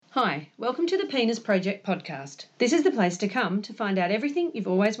Hi, welcome to the Penis Project podcast. This is the place to come to find out everything you've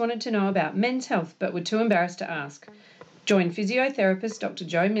always wanted to know about men's health but were too embarrassed to ask. Join physiotherapist Dr.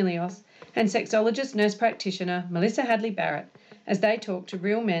 Joe Milios and sexologist nurse practitioner Melissa Hadley Barrett as they talk to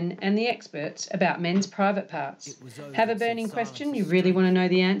real men and the experts about men's private parts. Have a burning question you really want to know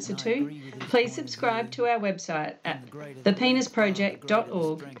the answer to? Please subscribe to our website at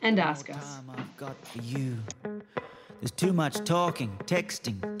thepenisproject.org and ask us. There's too much talking,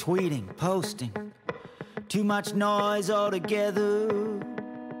 texting, tweeting, posting. Too much noise altogether.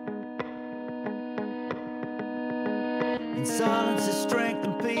 In silence is strength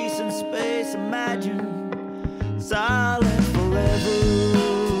and peace and space. Imagine silent forever.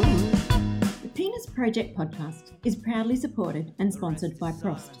 The Penis Project podcast is proudly supported and sponsored by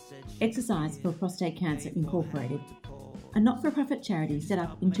PROST, Exercise for Prostate Cancer Incorporated, a not-for-profit charity set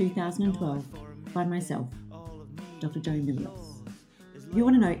up in 2012 by myself, Dr. Joe Milios. If you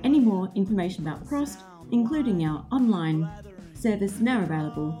want to know any more information about PROST, including our online service now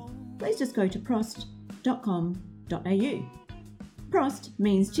available, please just go to prost.com.au. PROST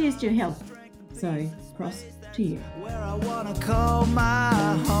means cheers to your health, so PROST to you. Where I wanna call my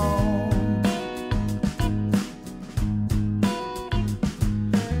home.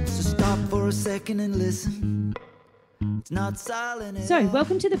 So stop for a second and listen. It's not silent. So,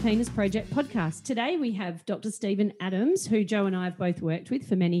 welcome to the Penis Project podcast. Today we have Dr. Stephen Adams, who Joe and I have both worked with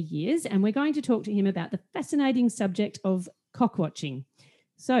for many years, and we're going to talk to him about the fascinating subject of cockwatching.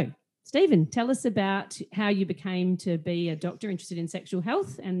 So, Stephen, tell us about how you became to be a doctor interested in sexual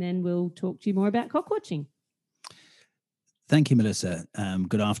health, and then we'll talk to you more about cockwatching. Thank you, Melissa.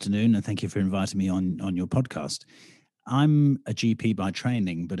 Good afternoon, and thank you for inviting me on your podcast. I'm a GP by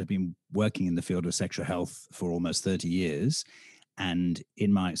training, but have been working in the field of sexual health for almost 30 years. And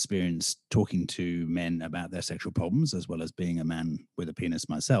in my experience, talking to men about their sexual problems, as well as being a man with a penis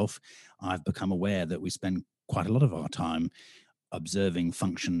myself, I've become aware that we spend quite a lot of our time observing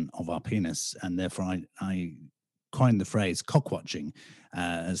function of our penis. And therefore, I coined the phrase cockwatching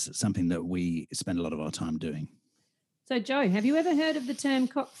as something that we spend a lot of our time doing. So, Joe, have you ever heard of the term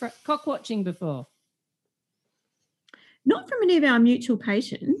cockwatching before? Not from any of our mutual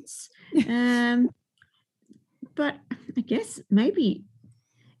patients, but I guess maybe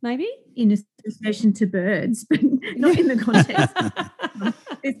in association to birds, but not in the context of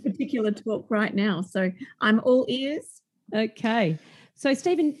this particular talk right now. So I'm all ears. Okay. So,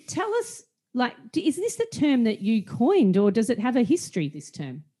 Stephen, tell us, is this the term that you coined, or does it have a history, this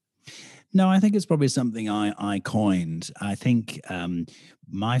term? No, I think it's probably something I coined. I think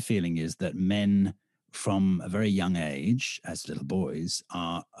my feeling is that men from a very young age, as little boys,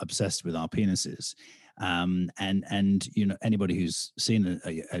 are obsessed with our penises. And you know, anybody who's seen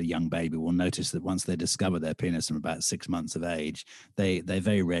a young baby will notice that once they discover their penis from about 6 months of age, they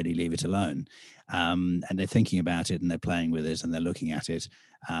very rarely leave it alone. And they're thinking about it, and they're playing with it, and they're looking at it.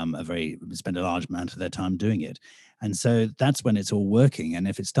 Spend a large amount of their time doing it. And so that's when it's all working. And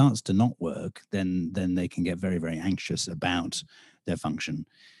if it starts to not work, then they can get very, very anxious about their function.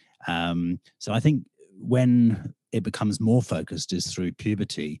 So I think when it becomes more focused is through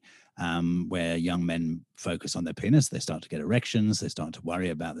puberty, where young men focus on their penis. They start to get erections. They start to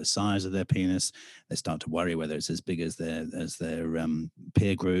worry about the size of their penis. They start to worry whether it's as big as their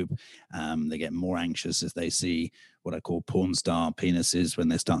peer group. They get more anxious as they see what I call porn star penises. When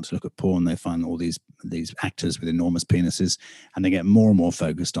they start to look at porn, they find all these actors with enormous penises, and they get more and more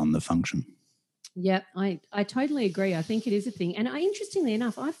focused on the function. Yeah, I totally agree. I think it is a thing. And interestingly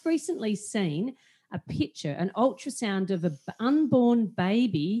enough, I've recently seen a picture, an ultrasound of an unborn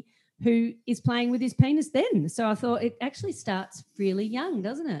baby who is playing with his penis then. So I thought it actually starts really young,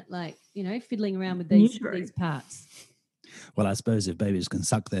 doesn't it? Like, you know, fiddling around with these parts. Well, I suppose if babies can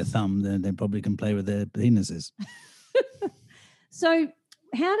suck their thumb, then they probably can play with their penises. So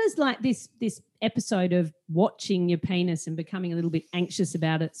how does this episode of watching your penis and becoming a little bit anxious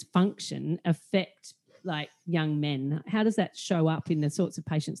about its function affect young men? How does that show up in the sorts of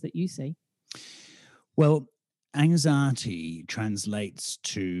patients that you see? Well, anxiety translates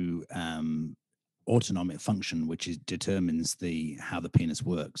to autonomic function, which determines how the penis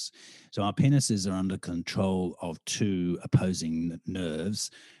works. So our penises are under control of two opposing nerves,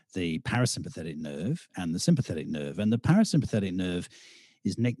 the parasympathetic nerve and the sympathetic nerve. And the parasympathetic nerve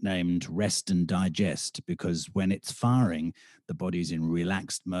is nicknamed rest and digest because when it's firing, the body's in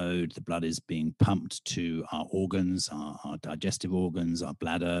relaxed mode. The blood is being pumped to our organs, our digestive organs, our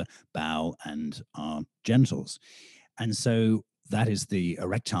bladder, bowel, and our genitals. And so that is the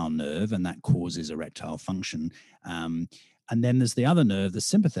erectile nerve, and that causes erectile function. And then there's the other nerve, the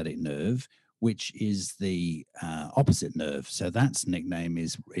sympathetic nerve, which is the opposite nerve. So that's nickname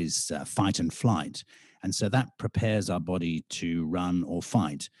is fight and flight. And so that prepares our body to run or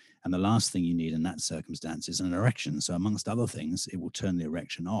fight. And the last thing you need in that circumstance is an erection. So amongst other things, it will turn the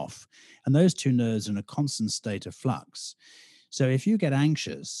erection off. And those two nerves are in a constant state of flux. So if you get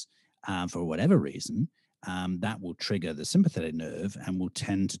anxious for whatever reason, that will trigger the sympathetic nerve and will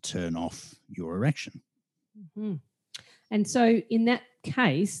tend to turn off your erection. Mm-hmm. And so in that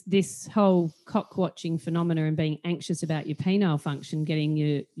case, this whole cock watching phenomena and being anxious about your penile function, getting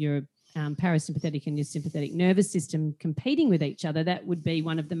your parasympathetic and your sympathetic nervous system competing with each other, that would be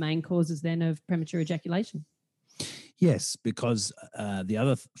one of the main causes then of premature ejaculation. Yes, because the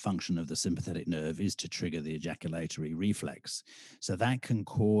other function of the sympathetic nerve is to trigger the ejaculatory reflex. So that can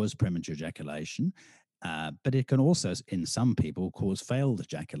cause premature ejaculation, but it can also, in some people, cause failed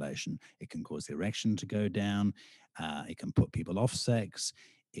ejaculation. It can cause the erection to go down. It can put people off sex.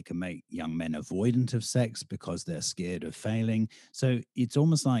 It can make young men avoidant of sex because they're scared of failing. So it's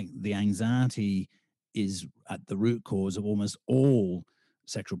almost like the anxiety is at the root cause of almost all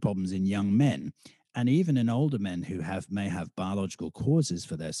sexual problems in young men. And even in older men who may have biological causes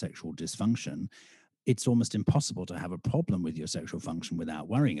for their sexual dysfunction, it's almost impossible to have a problem with your sexual function without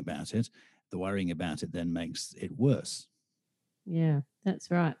worrying about it. The worrying about it then makes it worse. Yeah, that's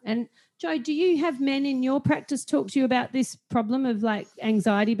right. And Jo, do you have men in your practice talk to you about this problem of like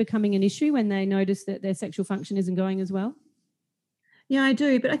anxiety becoming an issue when they notice that their sexual function isn't going as well? Yeah, I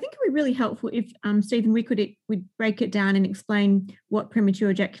do. But I think it would be really helpful if, Stephen, we'd break it down and explain what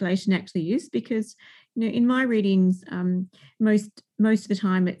premature ejaculation actually is, because, in my readings, most of the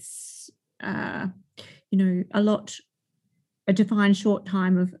time it's, a defined short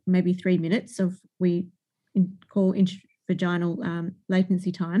time of maybe 3 minutes of we call intravaginal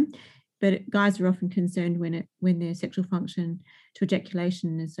latency time. But guys are often concerned when their sexual function to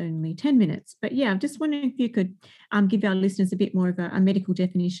ejaculation is only 10 minutes. But yeah, I'm just wondering if you could give our listeners a bit more of a medical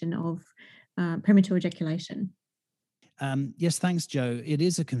definition of premature ejaculation. Yes, thanks, Jo. It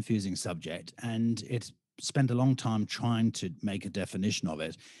is a confusing subject, and it's spent a long time trying to make a definition of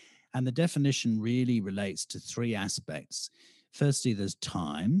it. And the definition really relates to three aspects. Firstly, there's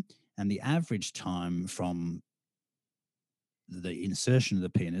time, and the average time from the insertion of the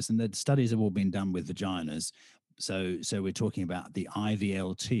penis, and the studies have all been done with vaginas. So we're talking about the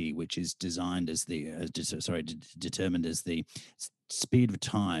IVLT, which is determined as the speed of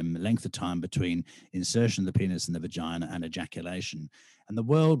time, length of time between insertion of the penis in the vagina and ejaculation. And the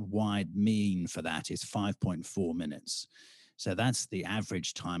worldwide mean for that is 5.4 minutes. So that's the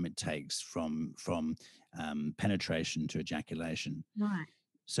average time it takes from penetration to ejaculation. Right.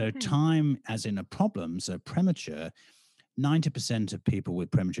 So time as in a problem, so premature, 90% of people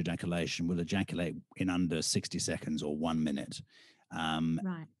with premature ejaculation will ejaculate in under 60 seconds or 1 minute.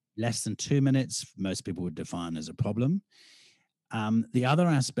 Right. Less than 2 minutes, most people would define as a problem. The other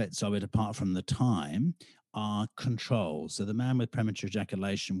aspects of it, apart from the time, are control. So the man with premature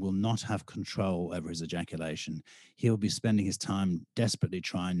ejaculation will not have control over his ejaculation. He'll be spending his time desperately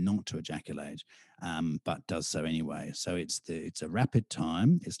trying not to ejaculate, but does so anyway. So it's a rapid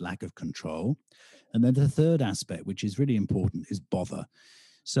time, it's lack of control. And then the third aspect, which is really important, is bother.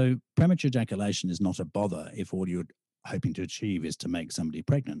 So premature ejaculation is not a bother if all you're hoping to achieve is to make somebody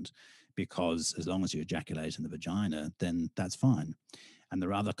pregnant, because as long as you ejaculate in the vagina, then that's fine. And there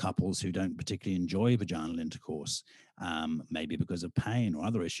are other couples who don't particularly enjoy vaginal intercourse, maybe because of pain or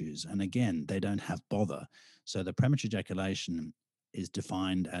other issues. And again, they don't have bother. So the premature ejaculation is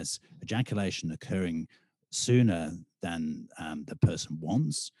defined as ejaculation occurring sooner than the person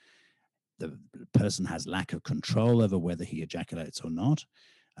wants. The person has lack of control over whether he ejaculates or not.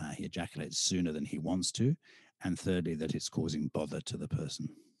 He ejaculates sooner than he wants to. And thirdly, that it's causing bother to the person.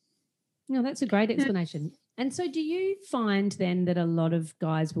 No, that's a great explanation. And so do you find then that a lot of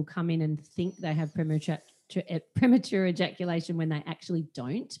guys will come in and think they have premature ejaculation when they actually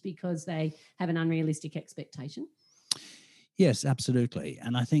don't, because they have an unrealistic expectation? Yes, absolutely.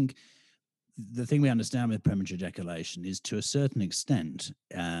 And I think the thing we understand with premature ejaculation is, to a certain extent,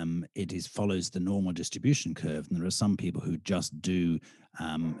 it follows the normal distribution curve. And there are some people who just do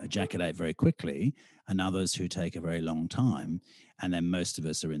ejaculate very quickly, and others who take a very long time. And then most of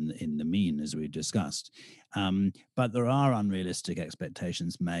us are in the mean, as we discussed. But there are unrealistic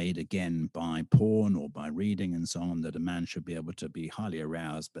expectations made, again, by porn or by reading and so on, that a man should be able to be highly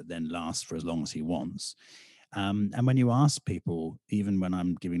aroused, but then last for as long as he wants. And when you ask people, even when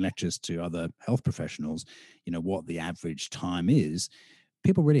I'm giving lectures to other health professionals, what the average time is,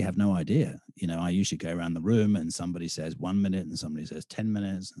 people really have no idea. I usually go around the room and somebody says 1 minute and somebody says 10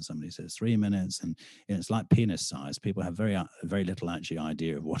 minutes and somebody says 3 minutes. And it's like penis size. People have very little actually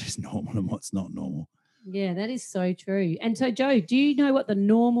idea of what is normal and what's not normal. Yeah, that is so true. And so, Jo, do you know what the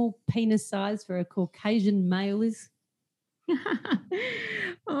normal penis size for a Caucasian male is?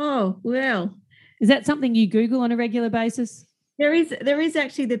 Oh, well. Is that something you Google on a regular basis? There is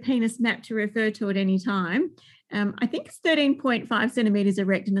actually the penis map to refer to at any time. I think it's 13.5 centimetres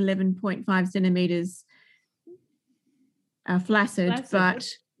erect and 11.5 centimetres flaccid. But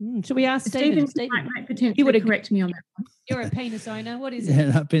should we ask Stephen? Might potentially correct me on that one. You're a penis owner. What is it?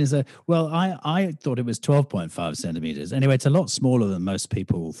 Yeah, penis. Well, I thought it was 12.5 centimetres. Anyway, it's a lot smaller than most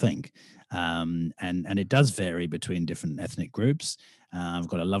people think. And it does vary between different ethnic groups. I've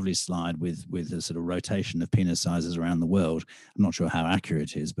got a lovely slide with a sort of rotation of penis sizes around the world. I'm not sure how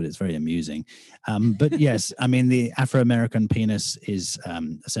accurate it is, but it's very amusing. But yes, I mean, the Afro-American penis is a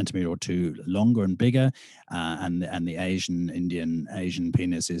centimetre or two longer and bigger, and the Asian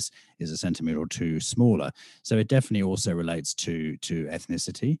penis is a centimetre or two smaller. So it definitely also relates to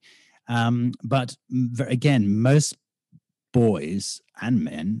ethnicity. But again, most boys and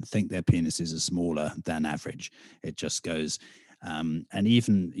men think their penises are smaller than average. It just goes, and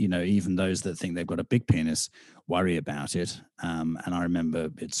even those that think they've got a big penis worry about it. And I remember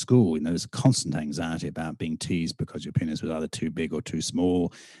at school, there's a constant anxiety about being teased because your penis was either too big or too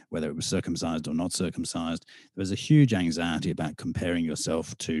small, whether it was circumcised or not circumcised. There was a huge anxiety about comparing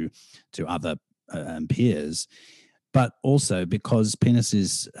yourself to other peers. But also because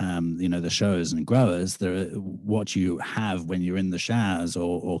penises, the showers and growers, they're what you have when you're in the showers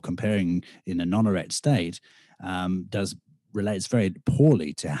or comparing in a non-erect state relates very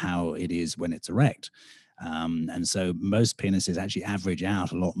poorly to how it is when it's erect. And so most penises actually average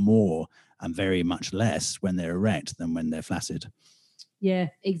out a lot more and very much less when they're erect than when they're flaccid. Yeah,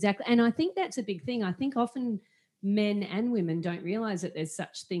 exactly. And I think that's a big thing. I think often men and women don't realize that there's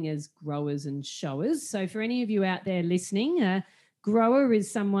such thing as growers and showers. So for any of you out there listening, a grower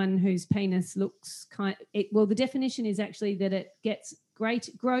is someone whose penis looks the definition is actually that it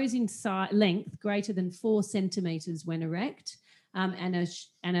grows in length greater than 4 centimeters when erect. And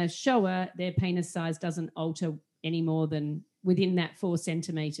a shower, their penis size doesn't alter any more than within that 4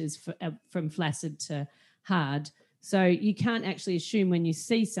 centimeters from flaccid to hard. So you can't actually assume when you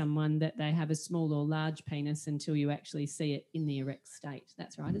see someone that they have a small or large penis until you actually see it in the erect state.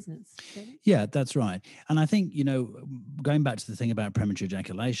 That's right, isn't it, Stephen? Yeah, that's right. And I think, going back to the thing about premature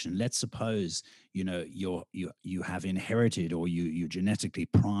ejaculation, let's suppose, you have inherited or you're genetically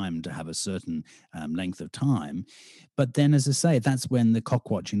primed to have a certain length of time. But then, as I say, that's when the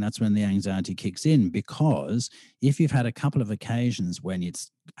cock watching, that's when the anxiety kicks in, because if you've had a couple of occasions when it's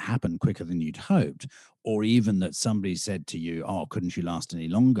happened quicker than you'd hoped, or even that somebody said to you, oh, couldn't you last any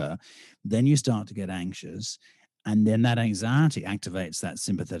longer? Then you start to get anxious. And then that anxiety activates that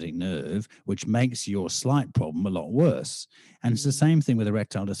sympathetic nerve, which makes your slight problem a lot worse. And it's the same thing with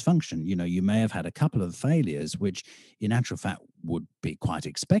erectile dysfunction. You may have had a couple of failures, which in actual fact would be quite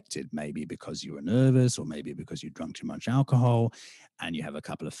expected, maybe because you were nervous or maybe because you drank too much alcohol, and you have a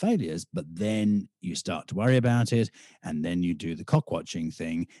couple of failures, but then you start to worry about it, and then you do the cock watching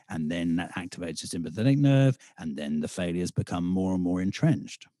thing, and then that activates the sympathetic nerve, and then the failures become more and more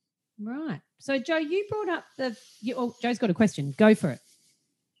entrenched. Right. So, Jo, you brought up Jo's got a question. Go for it.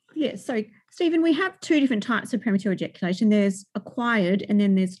 Yeah. So, Stephen, we have two different types of premature ejaculation. There's acquired and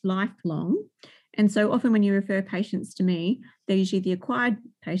then there's lifelong. And so often when you refer patients to me, they're usually the acquired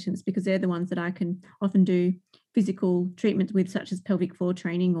patients because they're the ones that I can often do physical treatments with, such as pelvic floor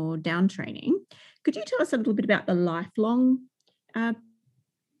training or down training. Could you tell us a little bit about the lifelong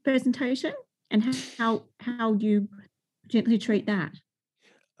presentation and how you gently treat that?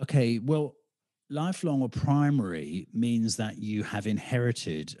 Okay, well, lifelong or primary means that you have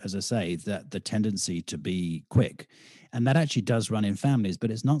inherited, as I say, that the tendency to be quick. And that actually does run in families, but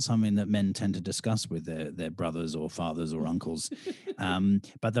it's not something that men tend to discuss with their brothers or fathers or uncles.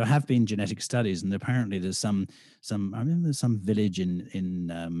 But there have been genetic studies, and apparently there's some I remember there's some village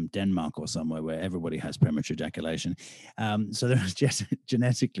in Denmark or somewhere where everybody has premature ejaculation. So there's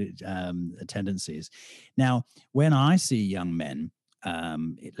genetically tendencies. Now, when I see young men,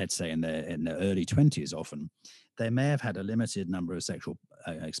 let's say in their early 20s, often they may have had a limited number of sexual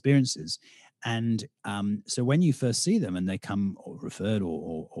experiences, and so when you first see them and they come or referred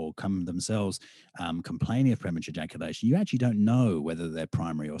or come themselves complaining of premature ejaculation, you actually don't know whether they're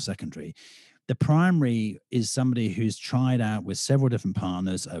primary or secondary. The primary is somebody who's tried out with several different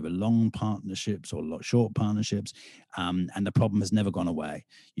partners over long partnerships or short partnerships, and the problem has never gone away.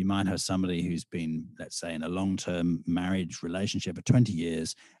 You might have somebody who's been, let's say, in a long-term marriage relationship for 20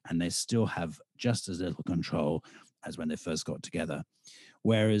 years, and they still have just as little control as when they first got together.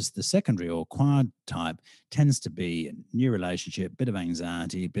 Whereas the secondary or acquired type tends to be a new relationship, bit of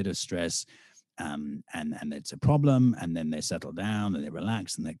anxiety, bit of stress, and it's a problem, and then they settle down and they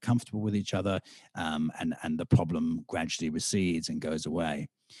relax and they're comfortable with each other, and the problem gradually recedes and goes away.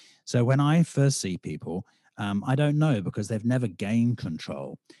 So when I first see people, I don't know, because they've never gained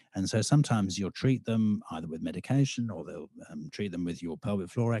control. And so sometimes you'll treat them either with medication, or they'll treat them with your pelvic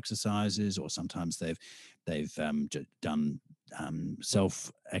floor exercises, or sometimes they've done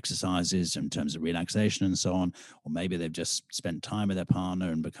self exercises in terms of relaxation and so on, or maybe they've just spent time with their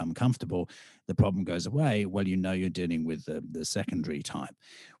partner and become comfortable. The problem goes away. Well, you're dealing with the secondary type,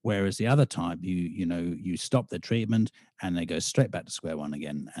 whereas the other type, you stop the treatment and they go straight back to square one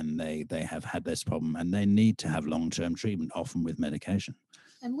again, and they have had this problem and they need to have long-term treatment, often with medication.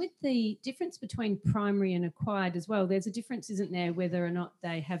 And with the difference between primary and acquired as well, there's a difference, isn't there, whether or not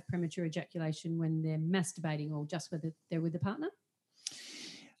they have premature ejaculation when they're masturbating or just whether they're with a partner?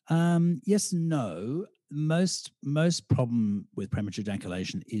 Yes, no. Most problem with premature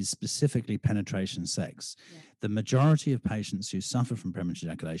ejaculation is specifically penetration sex. Yeah. The majority of patients who suffer from premature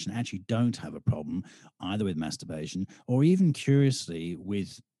ejaculation actually don't have a problem either with masturbation or even, curiously,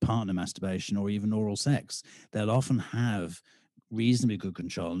 with partner masturbation or even oral sex. They'll often have reasonably good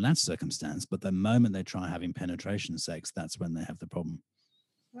control in that circumstance, but the moment they try having penetration sex, that's when they have the problem.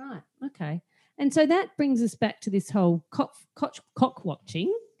 Right. Okay. And so that brings us back to this whole cock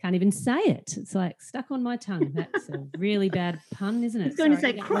watching. Can't even say it. It's like stuck on my tongue. That's a really bad pun, isn't it? I was going to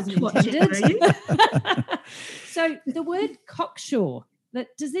say crotch watching, are you? So the word cocksure,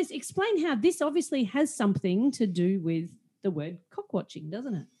 does this explain how this obviously has something to do with the word cock watching,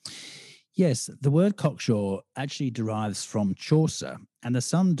 doesn't it? Yes, the word cocksure actually derives from Chaucer, and there's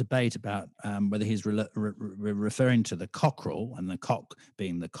some debate about whether he's referring to the cockerel, and the cock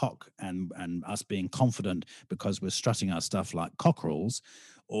being the cock, and us being confident because we're strutting our stuff like cockerels,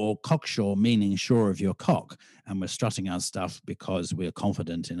 or cocksure meaning sure of your cock, and we're strutting our stuff because we're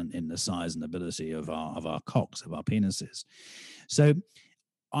confident in the size and ability of our cocks, of our penises. So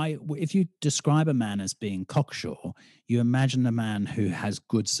if you describe a man as being cocksure, you imagine a man who has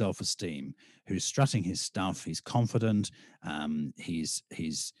good self-esteem, who's strutting his stuff, he's confident, he's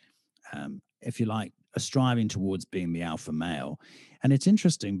if you like, striving towards being the alpha male. And it's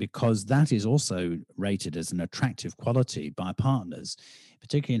interesting because that is also rated as an attractive quality by partners,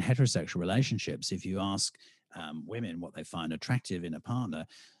 particularly in heterosexual relationships. If you ask women what they find attractive in a partner,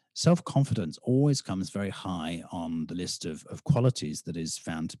 self-confidence always comes very high on the list of qualities that is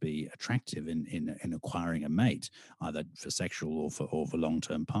found to be attractive in acquiring a mate, either for sexual or for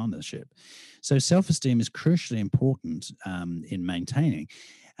long-term partnership. So self-esteem is crucially important in maintaining.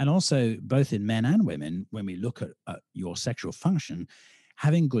 And also, both in men and women, when we look at your sexual function,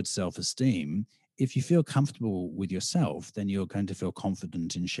 having good self-esteem, if you feel comfortable with yourself, then you're going to feel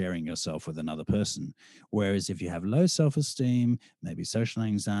confident in sharing yourself with another person. Whereas if you have low self-esteem, maybe social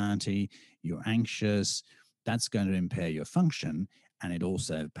anxiety, you're anxious, that's going to impair your function. And it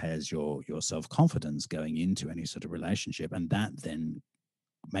also impairs your self-confidence going into any sort of relationship. And that then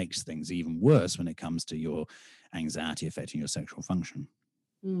makes things even worse when it comes to your anxiety affecting your sexual function.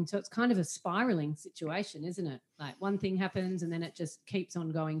 So it's kind of a spiraling situation, isn't it? Like one thing happens and then it just keeps on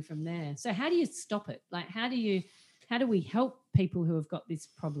going from there. So how do you stop it? Like how do we help people who have got this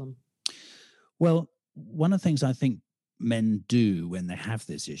problem? Well, one of the things I think men do when they have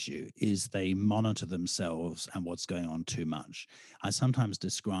this issue is they monitor themselves and what's going on too much. I sometimes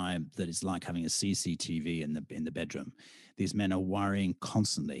describe that it's like having a CCTV in the bedroom. These men are worrying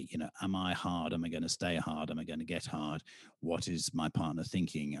constantly, am I hard? Am I going to stay hard? Am I going to get hard? What is my partner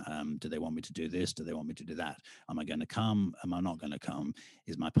thinking? Do they want me to do this? Do they want me to do that? Am I going to come? Am I not going to come?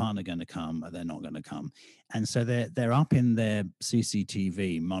 Is my partner going to come? Are they not going to come? And so they're up in their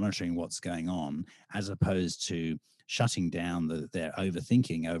CCTV monitoring what's going on, as opposed to shutting down their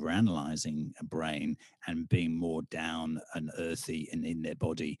overthinking, overanalyzing brain, and being more down and earthy in their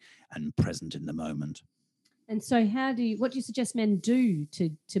body and present in the moment. And so what do you suggest men do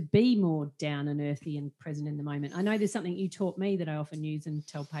to be more down and earthy and present in the moment? I know there's something you taught me that I often use and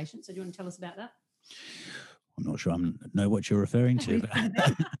tell patients. So do you want to tell us about that? I'm not sure I know what you're referring to.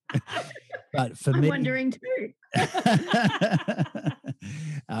 But for me, I'm wondering too.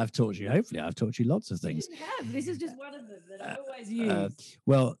 I've taught you lots of things. You have. This is just one of them that always use?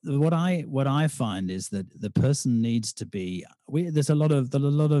 Well, what I find is that the person needs to be. There's a lot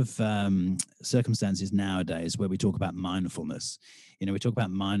of circumstances nowadays where we talk about mindfulness. We talk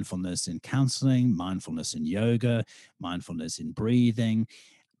about mindfulness in counseling, mindfulness in yoga, mindfulness in breathing.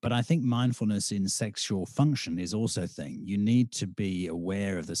 But I think mindfulness in sexual function is also a thing. You need to be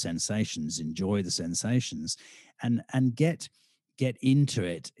aware of the sensations, enjoy the sensations, and get into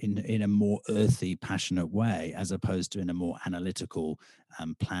it in a more earthy, passionate way, as opposed to in a more analytical,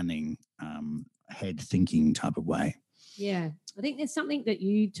 planning, head thinking type of way. Yeah, I think there's something that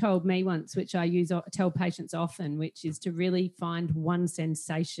you told me once, which I tell patients often, which is to really find one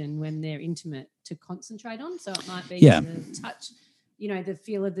sensation when they're intimate to concentrate on. So it might be the touch, the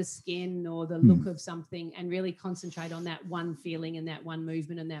feel of the skin or the look of something, and really concentrate on that one feeling and that one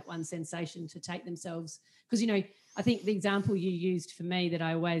movement and that one sensation to take themselves. Because, I think the example you used for me that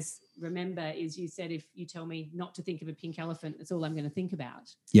I always remember is you said, if you tell me not to think of a pink elephant, that's all I'm going to think about.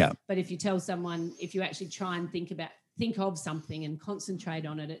 Yeah. But if you tell someone, if you actually try and think of something and concentrate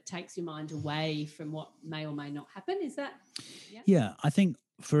on it, it takes your mind away from what may or may not happen. Is that? Yeah, I think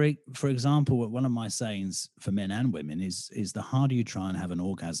for example, one of my sayings for men and women is the harder you try and have an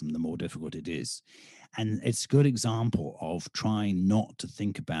orgasm, the more difficult it is. And it's a good example of trying not to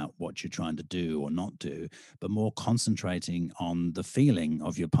think about what you're trying to do or not do, but more concentrating on the feeling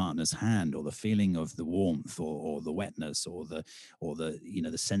of your partner's hand, or the feeling of the warmth, or the wetness, or the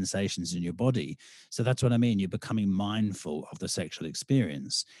the sensations in your body. So that's what I mean. You're becoming mindful of the sexual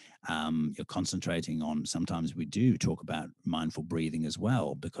experience. You're concentrating on, sometimes we do talk about mindful breathing as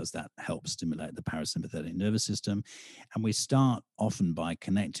well, because that helps stimulate the parasympathetic nervous system. And we start often by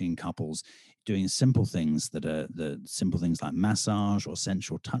connecting couples, doing simple things that are the simple things like massage or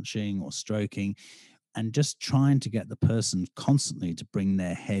sensual touching or stroking, and just trying to get the person constantly to bring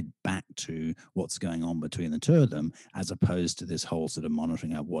their head back to what's going on between the two of them, as opposed to this whole sort of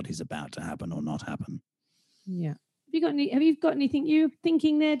monitoring of what is about to happen or not happen. Yeah. Have you got anything you're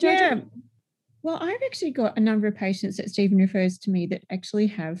thinking there, Jojo? Yeah. Well, I've actually got a number of patients that Stephen refers to me that actually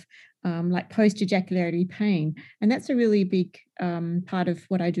have like post-ejaculatory pain. And that's a really big part of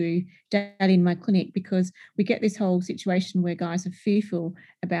what I do daily in my clinic, because we get this whole situation where guys are fearful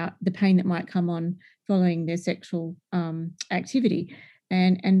about the pain that might come on following their sexual activity.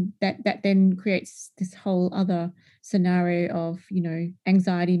 And that then creates this whole other scenario of,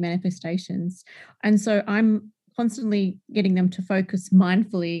 anxiety manifestations. And so I'm constantly getting them to focus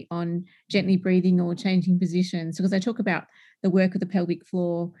mindfully on gently breathing or changing positions, because I talk about the work of the pelvic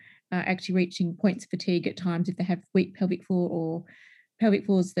floor, actually reaching points of fatigue at times if they have weak pelvic floor, or pelvic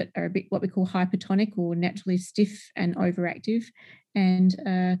floors that are a bit what we call hypertonic or naturally stiff and overactive. And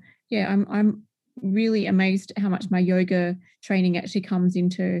I'm really amazed at how much my yoga training actually comes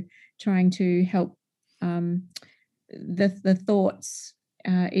into trying to help the thoughts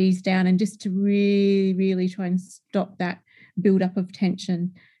ease down, and just to really, really try and stop that build-up of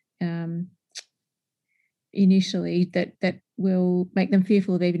tension initially that will make them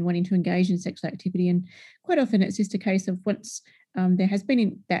fearful of even wanting to engage in sexual activity. And quite often it's just a case of, once there has been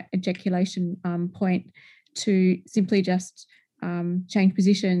in that ejaculation point, to simply just change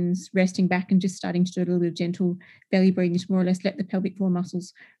positions, resting back, and just starting to do a little bit of gentle belly breathing to more or less let the pelvic floor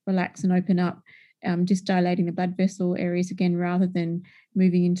muscles relax and open up. Just dilating the blood vessel areas again, rather than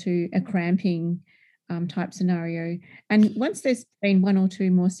moving into a cramping type scenario. And once there's been one or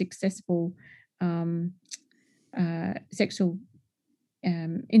two more successful sexual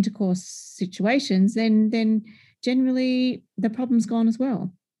intercourse situations, then generally the problem's gone as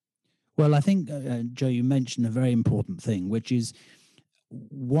well. Well, I think, Jo, you mentioned a very important thing, which is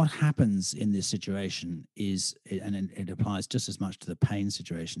what happens in this situation is, and it applies just as much to the pain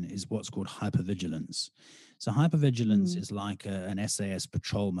situation, is what's called hypervigilance. So hypervigilance is like an SAS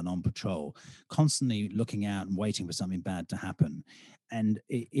patrolman on patrol, constantly looking out and waiting for something bad to happen. And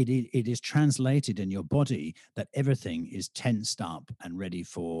it is translated in your body that everything is tensed up and ready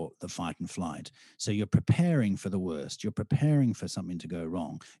for the fight and flight. So you're preparing for the worst. You're preparing for something to go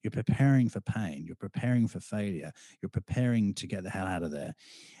wrong. You're preparing for pain. You're preparing for failure. You're preparing to get the hell out of there.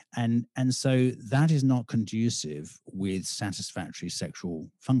 And so that is not conducive with satisfactory sexual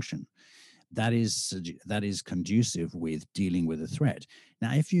function. That is conducive with dealing with a threat.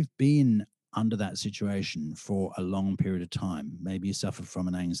 Now, if you've been under that situation for a long period of time, maybe you suffer from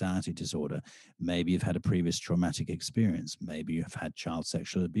an anxiety disorder, maybe you've had a previous traumatic experience, maybe you've had child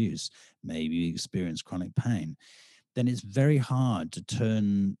sexual abuse, maybe you experience chronic pain, then it's very hard to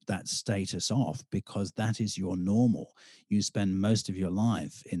turn that status off, because that is your normal. You spend most of your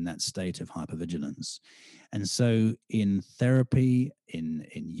life in that state of hypervigilance. And so in therapy, in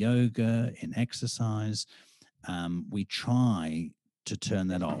yoga, in exercise, we try to turn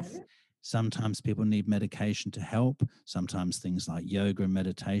that off. Sometimes people need medication to help. Sometimes things like yoga and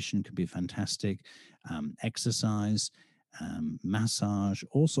meditation can be fantastic. Exercise, massage,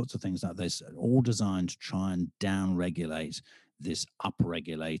 all sorts of things like this, all designed to try and down-regulate this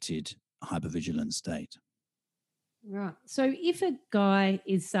upregulated hypervigilant state. Right. So if a guy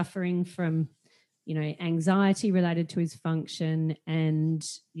is suffering from, anxiety related to his function and,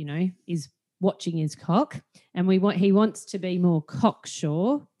 is watching his cock and he wants to be more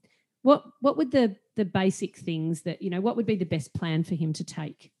cocksure, what would the basic things that, what would be the best plan for him to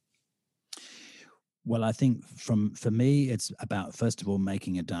take? Well, I think for me, it's about, first of all,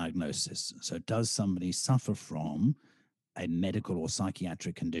 making a diagnosis. So does somebody suffer from a medical or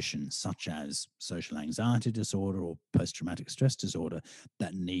psychiatric condition such as social anxiety disorder or post-traumatic stress disorder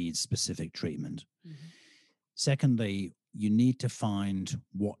that needs specific treatment? Mm-hmm. Secondly, you need to find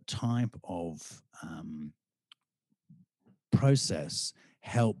what type of process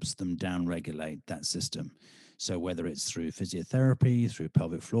helps them downregulate that system. So whether it's through physiotherapy, through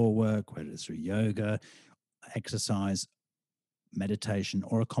pelvic floor work, whether it's through yoga, exercise, meditation,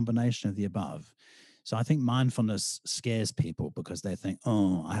 or a combination of the above. So I think mindfulness scares people because they think,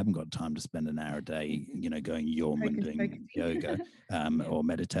 oh, I haven't got time to spend an hour a day, going yom and doing yoga or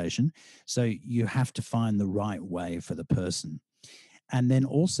meditation. So you have to find the right way for the person. And then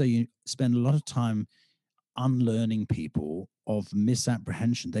also you spend a lot of time unlearning people of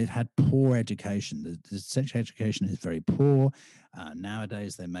misapprehension. They've had poor education. The sex education is very poor.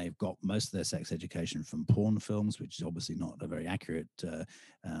 Nowadays, they may have got most of their sex education from porn films, which is obviously not a very accurate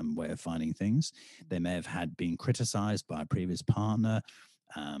way of finding things. They may have been criticized by a previous partner.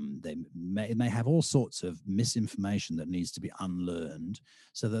 They may have all sorts of misinformation that needs to be unlearned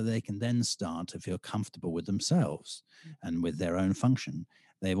so that they can then start to feel comfortable with themselves and with their own function.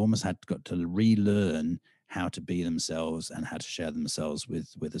 They've almost got to relearn how to be themselves and how to share themselves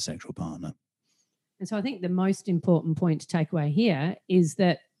with a sexual partner. And so I think the most important point to take away here is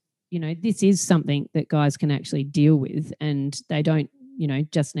that, this is something that guys can actually deal with and they don't,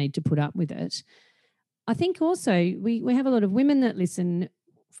 just need to put up with it. I think also we have a lot of women that listen.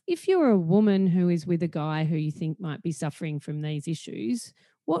 If you're a woman who is with a guy who you think might be suffering from these issues,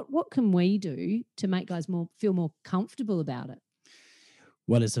 what can we do to make guys feel more comfortable about it?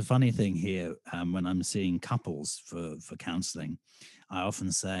 Well, it's a funny thing here. When I'm seeing couples for counseling, I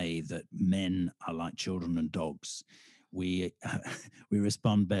often say that men are like children and dogs. We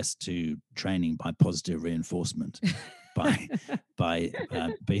respond best to training by positive reinforcement, by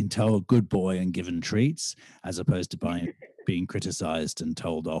being told good boy and given treats, as opposed to by being criticized and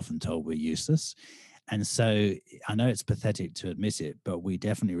told off and told we're useless. And so I know it's pathetic to admit it, but we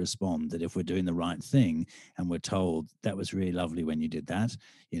definitely respond that if we're doing the right thing and we're told that was really lovely when you did that,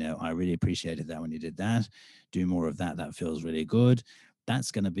 I really appreciated that when you did that, do more of that, that feels really good.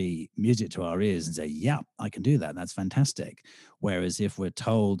 That's going to be music to our ears and say, yeah, I can do that. That's fantastic. Whereas if we're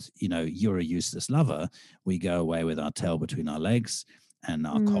told, you're a useless lover, we go away with our tail between our legs and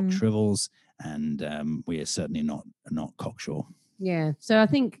our cock shrivels, and we are certainly not cocksure. Yeah. So I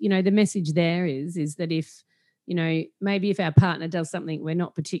think, the message there is that if, maybe if our partner does something we're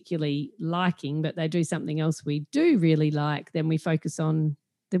not particularly liking, but they do something else we do really like, then we focus on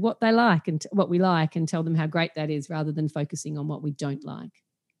what they like and what we like and tell them how great that is rather than focusing on what we don't like.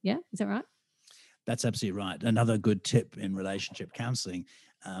 Yeah. Is that right? That's absolutely right. Another good tip in relationship counseling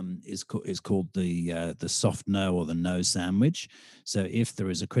is called the soft no or the no sandwich. So if there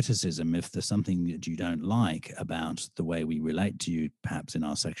is a criticism, if there's something that you don't like about the way we relate to you, perhaps in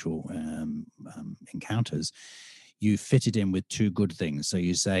our sexual encounters, you fit it in with two good things. So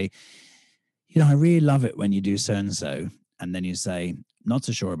you say, I really love it when you do so-and-so. And then you say, not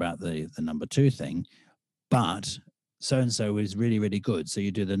so sure about the number two thing, but so-and-so is really, really good. So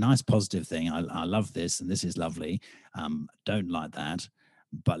you do the nice positive thing. I love this and this is lovely. Don't like that,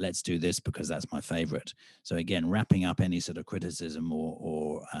 but let's do this because that's my favorite. So again, wrapping up any sort of criticism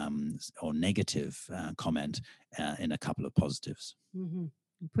or negative comment in a couple of positives. Mm-hmm.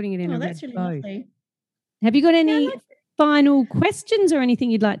 Putting it in a that's really lovely. Have you got any final questions or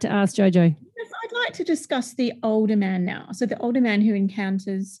anything you'd like to ask, Jojo? Yes, I'd like to discuss the older man now. So the older man who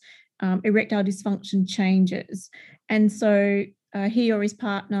encounters erectile dysfunction changes. And so he or his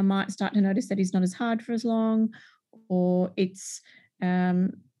partner might start to notice that he's not as hard for as long, or it's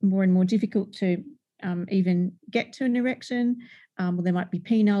more and more difficult to even get to an erection, or there might be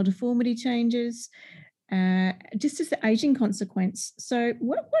penile deformity changes, just as the aging consequence. So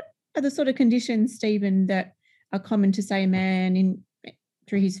what are the sort of conditions, Stephen, that are common to, say, a man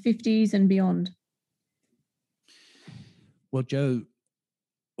through his 50s and beyond? Well, Joe,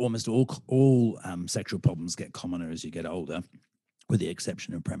 almost all sexual problems get commoner as you get older, with the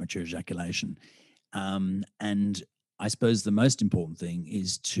exception of premature ejaculation. And I suppose the most important thing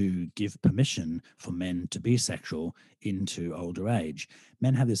is to give permission for men to be sexual into older age.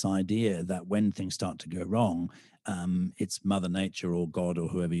 Men have this idea that when things start to go wrong, it's Mother Nature or God or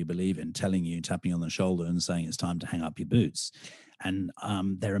whoever you believe in telling you, tapping you on the shoulder and saying it's time to hang up your boots. And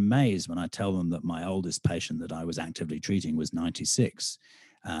they're amazed when I tell them that my oldest patient that I was actively treating was 96,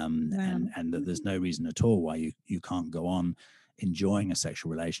 Wow. and that there's no reason at all why you can't go on enjoying a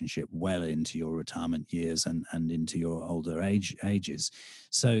sexual relationship well into your retirement years and into your older ages.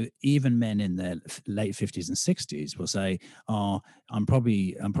 So even men in their late 50s and 60s will say, oh, I'm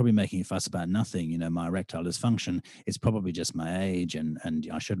probably making a fuss about nothing. You know, my erectile dysfunction, it's probably just my age and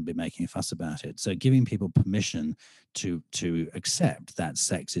I shouldn't be making a fuss about it. So giving people permission to accept that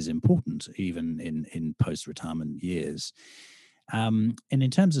sex is important, even in post-retirement years. And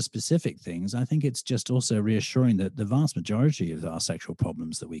in terms of specific things, I think it's just also reassuring that the vast majority of our sexual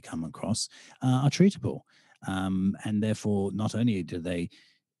problems that we come across are treatable. And therefore, not only do they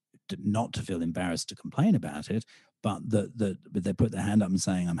not to feel embarrassed to complain about it, but that they put their hand up and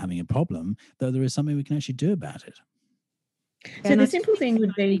saying, I'm having a problem, though there is something we can actually do about it. So the simple thing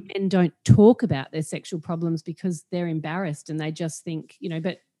would be, men don't talk about their sexual problems because they're embarrassed and they just think,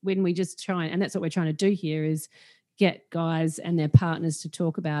 but when we just try, and that's what we're trying to do here, is get guys and their partners to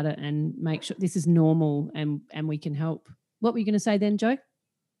talk about it and make sure this is normal and we can help. What were you going to say then, Jo?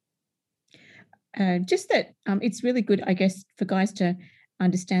 Just that it's really good, I guess, for guys to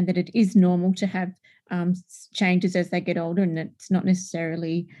understand that it is normal to have changes as they get older, and it's not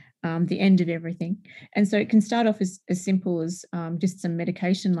necessarily the end of everything. And so it can start off as simple as just some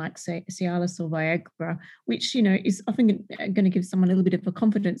medication like Cialis or Viagra, which, is often going to give someone a little bit of a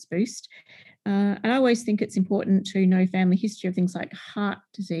confidence boost. And I always think it's important to know family history of things like heart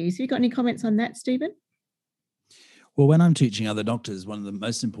disease. Have you got any comments on that, Stephen? Well, when I'm teaching other doctors, one of the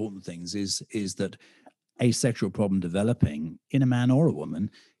most important things is that a sexual problem developing in a man or a woman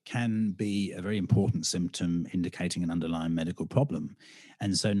can be a very important symptom indicating an underlying medical problem.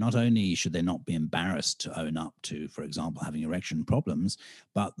 And so not only should they not be embarrassed to own up to, for example, having erection problems,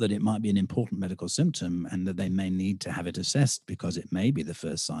 but that it might be an important medical symptom and that they may need to have it assessed because it may be the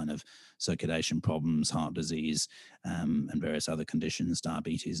first sign of circulation problems, heart disease, and various other conditions,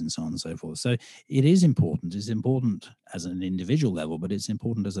 diabetes, and so on and so forth. So it is important. It's important as an individual level, but it's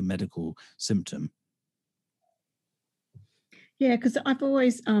important as a medical symptom. Yeah, because I've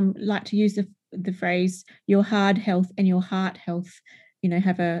always liked to use the phrase your hard health and your heart health,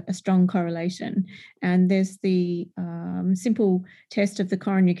 have a strong correlation. And there's the simple test of the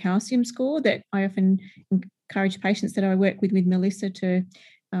coronary calcium score that I often encourage patients that I work with Melissa to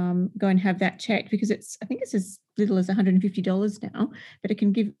go and have that checked, because I think it's as little as $150 now, but it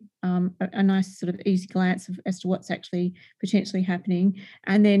can give a nice sort of easy glance as to what's actually potentially happening.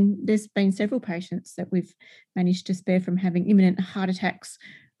 And then there's been several patients that we've managed to spare from having imminent heart attacks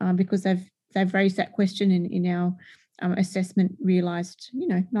because they've raised that question in our assessment, realised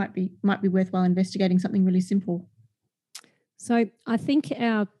might be worthwhile investigating something really simple. So I think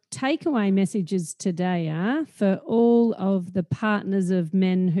our takeaway messages today are for all of the partners of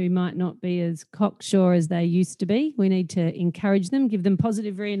men who might not be as cocksure as they used to be. We need to encourage them, give them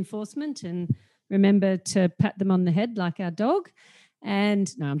positive reinforcement, and remember to pat them on the head like our dog.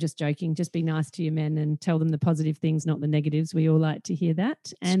 And no, I'm just joking. Just be nice to your men and tell them the positive things, not the negatives. We all like to hear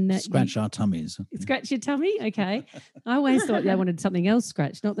that. And scratch our tummies. Scratch your tummy? Okay. I always thought they wanted something else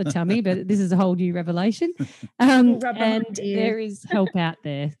scratched, not the tummy, but this is a whole new revelation. And there is help out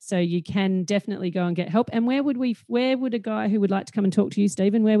there. So you can definitely go and get help. And where would a guy who would like to come and talk to you,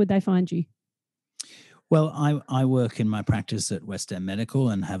 Stephen, where would they find you? Well, I work in my practice at West End Medical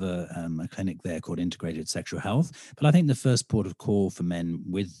and have a clinic there called Integrated Sexual Health. But I think the first port of call for men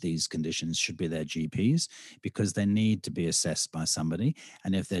with these conditions should be their GPs, because they need to be assessed by somebody.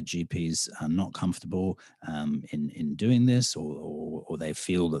 And if their GPs are not comfortable in doing this, or they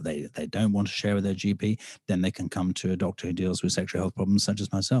feel that they don't want to share with their GP, then they can come to a doctor who deals with sexual health problems, such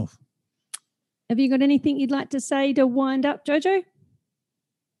as myself. Have you got anything you'd like to say to wind up, Jojo?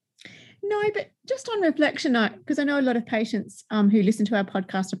 No, but just on reflection, because I know a lot of patients who listen to our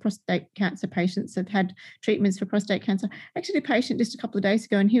podcast are prostate cancer patients, have had treatments for prostate cancer. Actually, a patient just a couple of days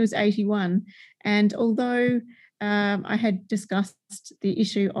ago, and he was 81. And although I had discussed the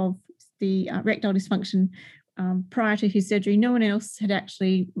issue of the erectile dysfunction prior to his surgery, no one else had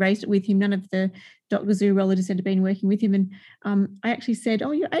actually raised it with him. None of the doctors, urologists had been working with him. And I actually said,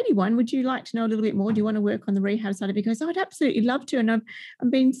 "Oh, you're 81. Would you like to know a little bit more? Do you want to work on the rehab side of it?" He goes, "Oh, I'd absolutely love to." And I've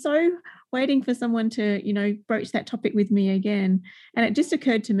been so waiting for someone to, broach that topic with me again. And it just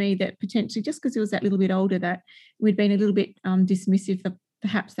occurred to me that potentially, just because he was that little bit older, that we'd been a little bit dismissive of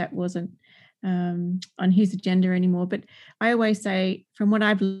perhaps that wasn't on his agenda anymore. But I always say, from what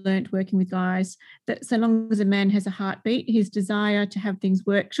I've learned working with guys, that so long as a man has a heartbeat, his desire to have things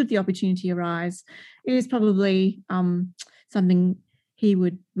work, should the opportunity arise, is probably something he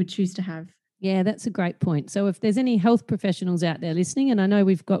would choose to have. Yeah, that's a great point. So if there's any health professionals out there listening, and I know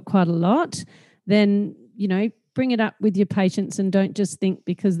we've got quite a lot, then, bring it up with your patients and don't just think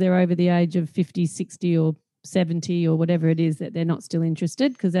because they're over the age of 50, 60 or 70 or whatever it is that they're not still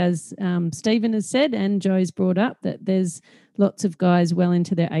interested, because as Stephen has said and Joe's brought up, that there's lots of guys well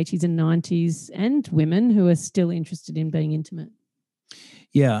into their 80s and 90s and women who are still interested in being intimate.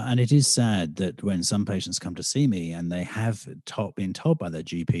 Yeah, and it is sad that when some patients come to see me and they have been told by their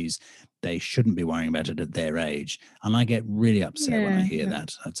GPs they shouldn't be worrying about it at their age, and I get really upset when I hear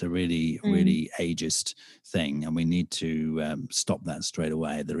that. That's a really, really ageist thing, and we need to stop that straight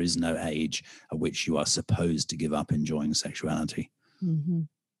away. There is no age at which you are supposed to give up enjoying sexuality. Mm-hmm.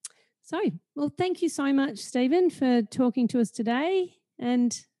 So, well, thank you so much, Stephen, for talking to us today.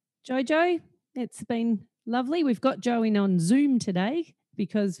 And Jojo, it's been lovely. We've got Joe in on Zoom today,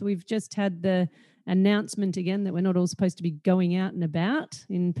 because we've just had the announcement again that we're not all supposed to be going out and about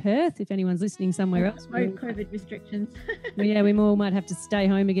in Perth. If anyone's listening somewhere else. COVID restrictions. We all might have to stay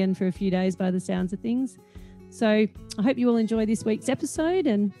home again for a few days by the sounds of things. So I hope you all enjoy this week's episode,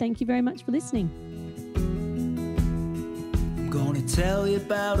 and thank you very much for listening. I'm gonna tell you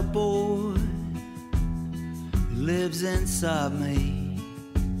about a boy who lives inside me.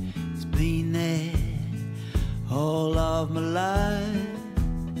 He's been there all of my life.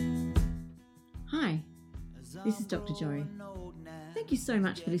 Hi, this is Dr. Joe. Thank you so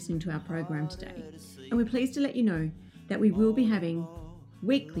much for listening to our program today, and we're pleased to let you know that we will be having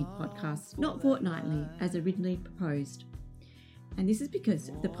weekly podcasts, not fortnightly as originally proposed. And this is because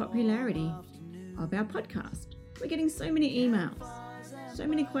of the popularity of our podcast. We're getting so many emails, so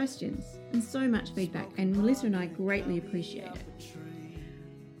many questions, and so much feedback, and Melissa and I greatly appreciate it.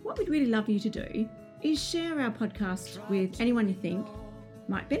 What we'd really love you to do is share our podcast with anyone you think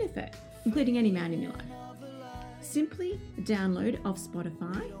might benefit, including any man in your life. Simply download off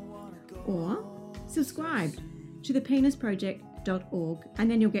Spotify or subscribe to thepenisproject.org,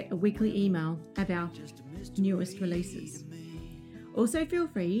 and then you'll get a weekly email of our newest releases. Also, feel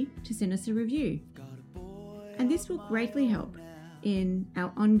free to send us a review, and this will greatly help in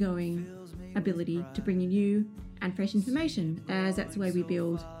our ongoing ability to bring you new and fresh information, as that's the way we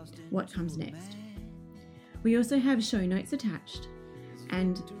build what comes next. We also have show notes attached,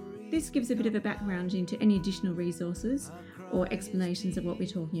 and this gives a bit of a background into any additional resources or explanations of what we're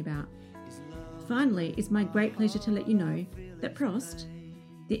talking about. Finally, it's my great pleasure to let you know that PROST,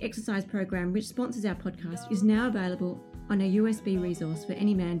 the exercise program which sponsors our podcast, is now available on a USB resource for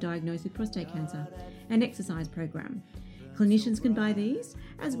any man diagnosed with prostate cancer, an exercise program. Clinicians can buy these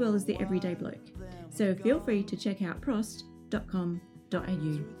as well as the Everyday Bloke. So feel free to check out prost.com.au.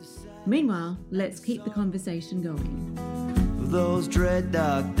 Meanwhile, let's keep the conversation going. Those dread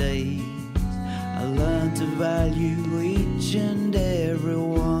dark days, I learned to value each and every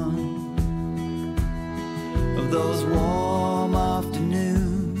one of those warm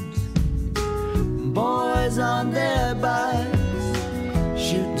afternoons, boys on their bikes,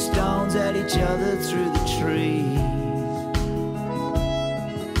 shooting stones at each other through the trees.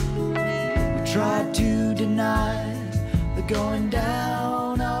 We tried to deny the going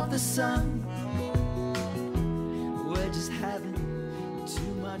down of the sun. We're just having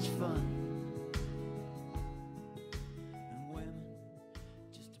too much fun.